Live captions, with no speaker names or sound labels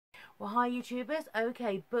Well, hi YouTubers.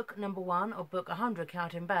 Okay, book number 1, or book 100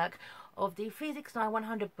 counting back, of the 369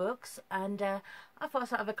 100 books, and I thought I'd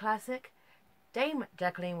start with a classic, Dame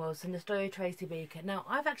Jacqueline Wilson, the story of Tracy Beaker. Now,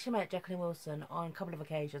 I've actually met Jacqueline Wilson on a couple of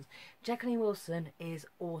occasions. Jacqueline Wilson is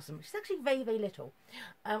awesome. She's actually very, very little.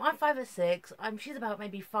 I'm 5'6". She's about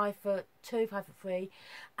maybe 5'2", 5'3",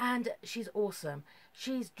 and she's awesome.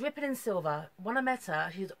 She's dripping in silver. When I met her,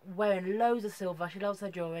 she's wearing loads of silver. She loves her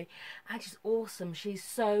jewellery, and she's awesome. She's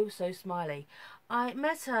so, so smiley. I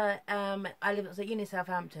met her, I was at uni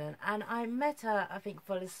Southampton, and I met her, I think,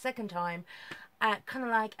 for the second time at kind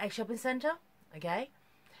of like a shopping centre. Okay,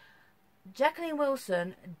 Jacqueline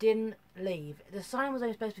Wilson didn't leave. The sign was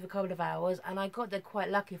only supposed to be for a couple of hours, and I got there quite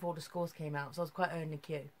lucky before the scores came out, so I was quite early in the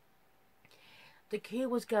queue. The queue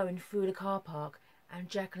was going through the car park, and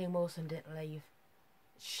Jacqueline Wilson didn't leave.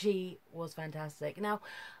 She was fantastic. Now,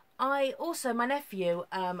 I also, my nephew,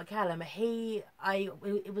 Callum, he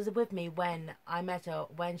was with me when I met her,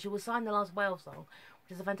 when she was signed The Last Whale Song,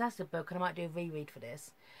 which is a fantastic book, and I might do a reread for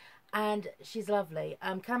this. And she's lovely.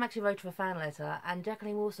 Callum actually wrote her a fan letter, and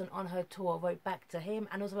Jacqueline Wilson on her tour wrote back to him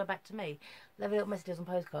and also wrote back to me. Lovely little messages on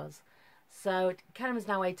postcards. So Callum is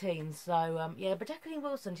now 18, so yeah, but Jacqueline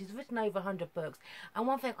Wilson, she's written over 100 books, and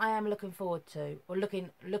one thing I am looking forward to, or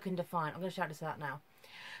looking to find, I'm going to shout this out now.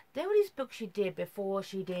 There were these books she did before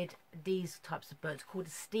she did these types of books called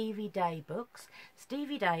the Stevie Day books.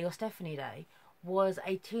 Stevie Day, or Stephanie Day, was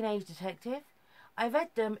a teenage detective. I read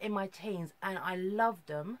them in my teens and I loved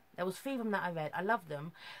them. There was 3 of them that I read. I loved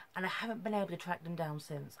them, and I haven't been able to track them down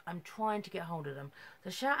since. I'm trying to get hold of them. So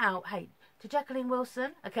shout out, hey, to Jacqueline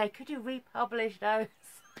Wilson. Okay, could you republish those?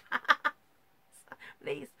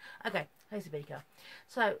 Please. Okay, Tracy Beaker.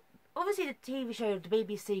 So obviously the TV show the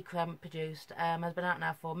BBC produced has been out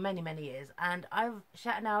now for many, many years, and I've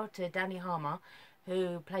shouted out to Danny Harmer,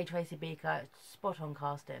 who played Tracy Beaker. Spot on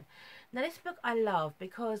casting. Now, this book I love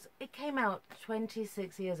because it came out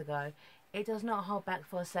 26 years ago. It does not hold back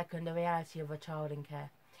for a second the reality of a child in care.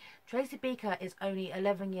 Tracy Beaker is only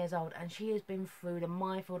 11 years old, and she has been through the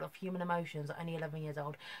minefield of human emotions at only 11 years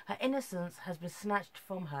old. Her innocence has been snatched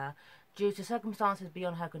from her due to circumstances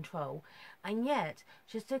beyond her control, and yet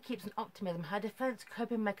she still keeps an optimism. Her defense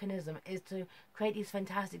coping mechanism is to create these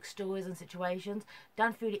fantastic stories and situations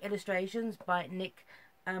done through the illustrations by Nick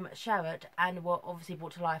Sharratt, and were obviously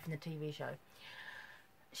brought to life in the TV show.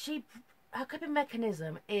 Her coping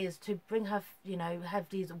mechanism is to bring her, have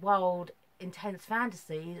these wild, intense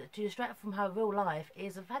fantasies to distract from her real life,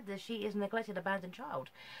 is the fact that she is a neglected, abandoned child.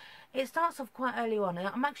 It starts off quite early on, and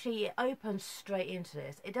it opens straight into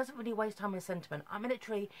this. It doesn't really waste time on sentiment.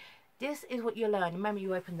 This is what you learn. Remember,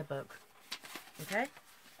 you open the book. Okay?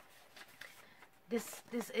 This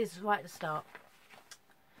is right at the start.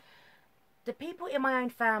 The people in my own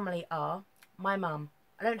family are my mum.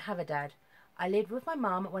 I don't have a dad. I lived with my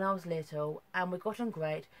mum when I was little, and we got on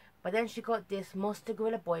great, but then she got this monster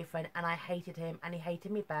gorilla boyfriend, and I hated him, and he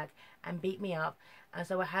hated me back and beat me up, and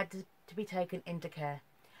so I had to be taken into care.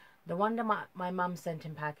 No wonder my mum sent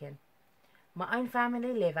him packing. My own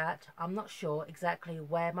family live at, I'm not sure exactly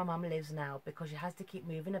where my mum lives now, because she has to keep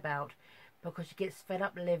moving about, because she gets fed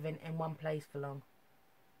up living in one place for long.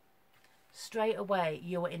 Straight away,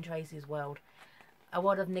 you are in Tracy's world. A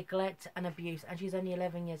world of neglect and abuse, and she's only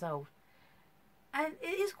 11 years old. And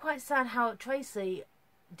it is quite sad how Tracy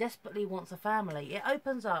desperately wants a family. It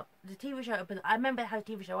opens up, the TV show opens, I remember how the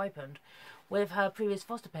TV show opened with her previous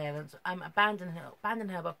foster parents abandoning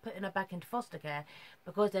her but putting her back into foster care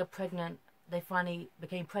because they're pregnant. They finally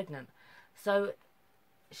became pregnant. So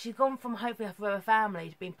she's gone from hoping for a family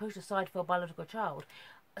to being pushed aside for a biological child.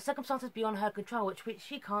 Circumstances beyond her control, which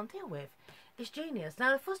she can't deal with. It's genius.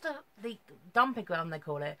 Now, the dumping ground, they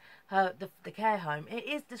call it, the care home, it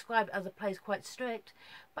is described as a place quite strict,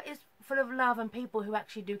 but it's full of love and people who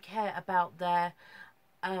actually do care about their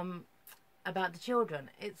about the children.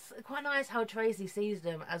 It's quite nice how Tracy sees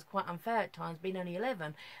them as quite unfair at times, being only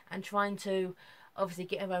 11 and trying to obviously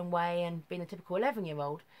get her own way and being a typical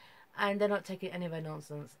 11-year-old, and they're not taking any of her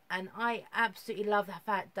nonsense. And I absolutely love the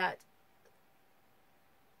fact that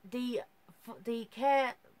the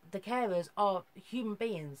carers are human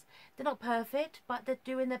beings. They're not perfect, but they're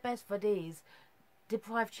doing their best for these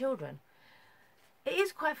deprived children. It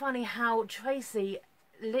is quite funny how Tracy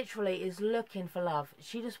literally is looking for love.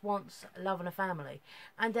 She just wants love and a family.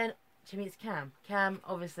 And then she meets Cam. Cam,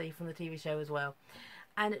 obviously, from the TV show as well.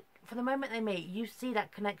 And from the moment they meet, you see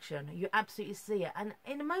that connection. You absolutely see it. And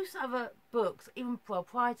in most other books, even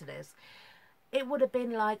prior to this, it would have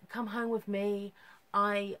been like, come home with me,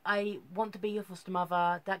 I want to be your foster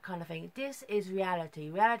mother, that kind of thing. This is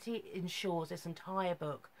reality. Reality ensures this entire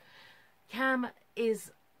book. Cam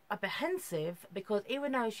is apprehensive because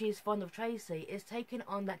even though she's fond of Tracy, it's taking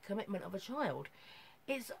on that commitment of a child.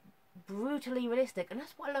 It's brutally realistic, and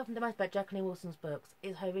that's what I love the most about Jacqueline Wilson's books,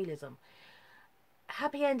 is her realism.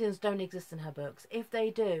 Happy endings don't exist in her books. If they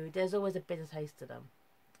do, there's always a bitter taste to them.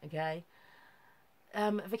 Okay?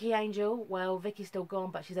 Vicky Angel, well, Vicky's still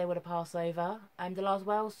gone, but she's able to pass over. The Last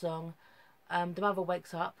Wales song, the mother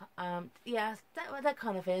wakes up. Yeah, that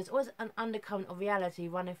kind of thing. There's always an undercurrent of reality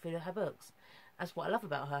running through her books. That's what I love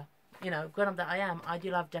about her. You know, grown up that I am, I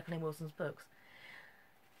do love Jacqueline Wilson's books.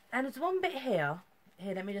 And there's one bit here.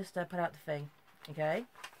 Here, let me just put out the thing. Okay?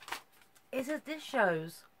 It says this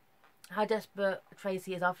shows how desperate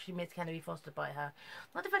Tracy is after she meets Ken to be fostered by her.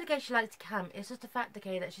 Not the fact that she likes Cam, it's just the fact,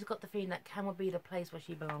 okay, that she's got the feeling that Cam will be the place where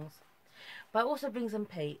she belongs. But it also brings in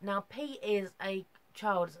Pete. Now, Pete is a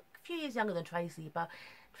child, a few years younger than Tracy, but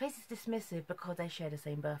Tracy's dismissive because they share the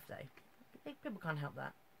same birthday. People can't help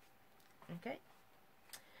that. Okay?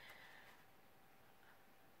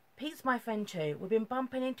 Pete's my friend too. We've been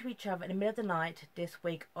bumping into each other in the middle of the night this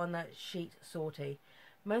week on the sheet sortie.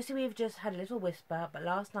 Mostly we've just had a little whisper, but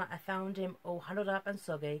last night I found him all huddled up and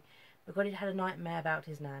soggy because he'd had a nightmare about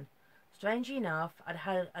his nan. Strangely enough, I'd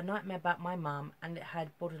had a nightmare about my mum, and it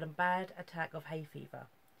had brought on a bad attack of hay fever.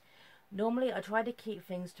 Normally I try to keep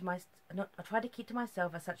to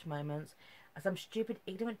myself at such moments, as some stupid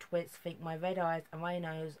ignorant twits think my red eyes and my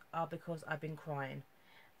nose are because I've been crying,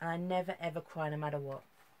 and I never ever cry no matter what.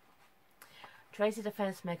 Tracy's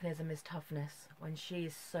defense mechanism is toughness when she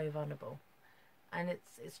is so vulnerable. And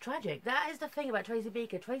it's tragic. That is the thing about Tracy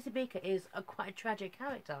Beaker. Tracy Beaker is quite a tragic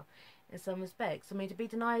character in some respects. I mean, to be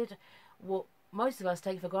denied what most of us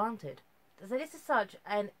take for granted. So this is such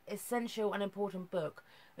an essential and important book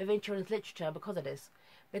within children's literature because of this.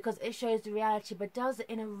 Because it shows the reality, but does it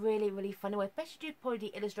in a really, really funny way. Especially due to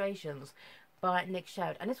the illustrations by Nick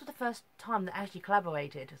Shout. And this was the first time they actually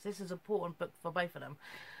collaborated. So this is an important book for both of them.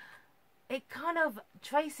 It kind of,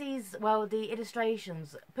 Tracy's, well, the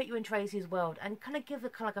illustrations put you in Tracy's world and kind of give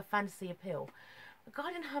it kind of like a fantasy appeal.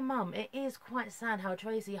 Regarding her mum, it is quite sad how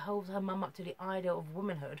Tracy holds her mum up to the ideal of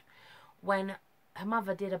womanhood when her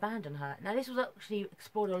mother did abandon her. Now, this was actually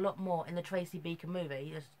explored a lot more in the Tracy Beaker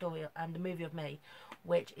movie, the story and the movie of me,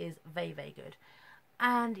 which is very, very good.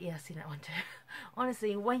 And, yeah, I've seen that one too.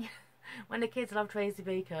 Honestly, when the kids love Tracy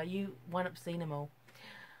Beaker, you wind up seeing them all.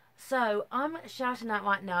 So, I'm shouting out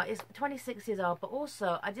right now, it's 26 years old, but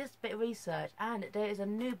also, I did a bit of research, and there is a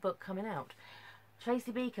new book coming out.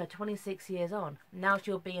 Tracy Beaker, 26 years on. Now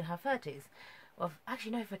she'll be in her 30s. Well,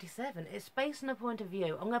 actually, no, 37. It's based on a point of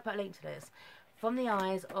view, I'm going to put a link to this, from the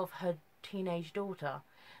eyes of her teenage daughter.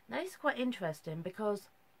 Now, this is quite interesting, because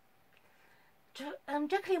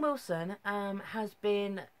Jacqueline Wilson has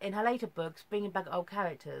been, in her later books, bringing back old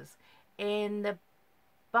characters. In the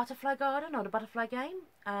Butterfly Garden, or the Butterfly Game,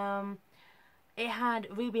 it had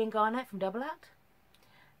Ruby and Garnet from Double Act.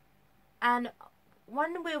 And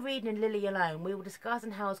when we were reading Lily Alone, we were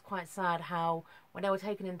discussing how it was quite sad how, when they were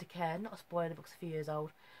taken into care, not a spoiler, the book's a few years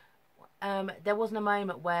old, there wasn't a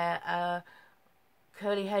moment where a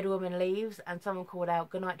curly-haired woman leaves and someone called out,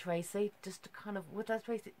 "Good night, Tracy," just to kind of, what does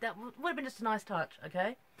Tracy, that would have been just a nice touch,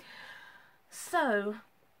 okay? So,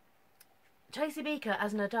 Tracy Beaker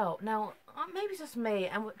as an adult. Now, maybe it's just me,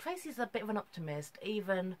 and Tracy's a bit of an optimist,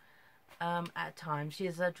 even at times.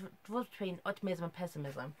 She's a draw between optimism and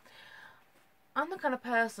pessimism. I'm the kind of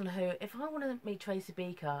person who, if I want to meet Tracy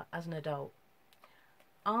Beaker as an adult,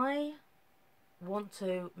 I want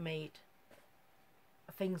to meet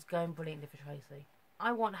things going brilliantly for Tracy.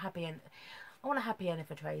 I want a happy ending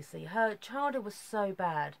for Tracy. Her childhood was so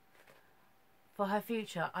bad. For her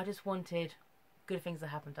future, I just wanted good things to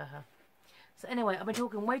happen to her. So anyway, I've been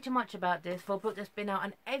talking way too much about this for a book that's been out,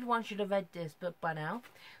 and everyone should have read this book by now.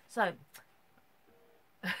 So,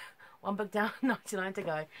 one book down, 99 to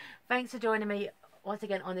go. Thanks for joining me once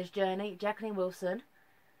again on this journey. Jacqueline Wilson,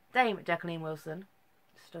 Dame Jacqueline Wilson,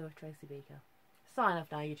 story of Tracy Beaker. Sign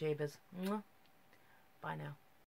off now, YouTubers. Bye now.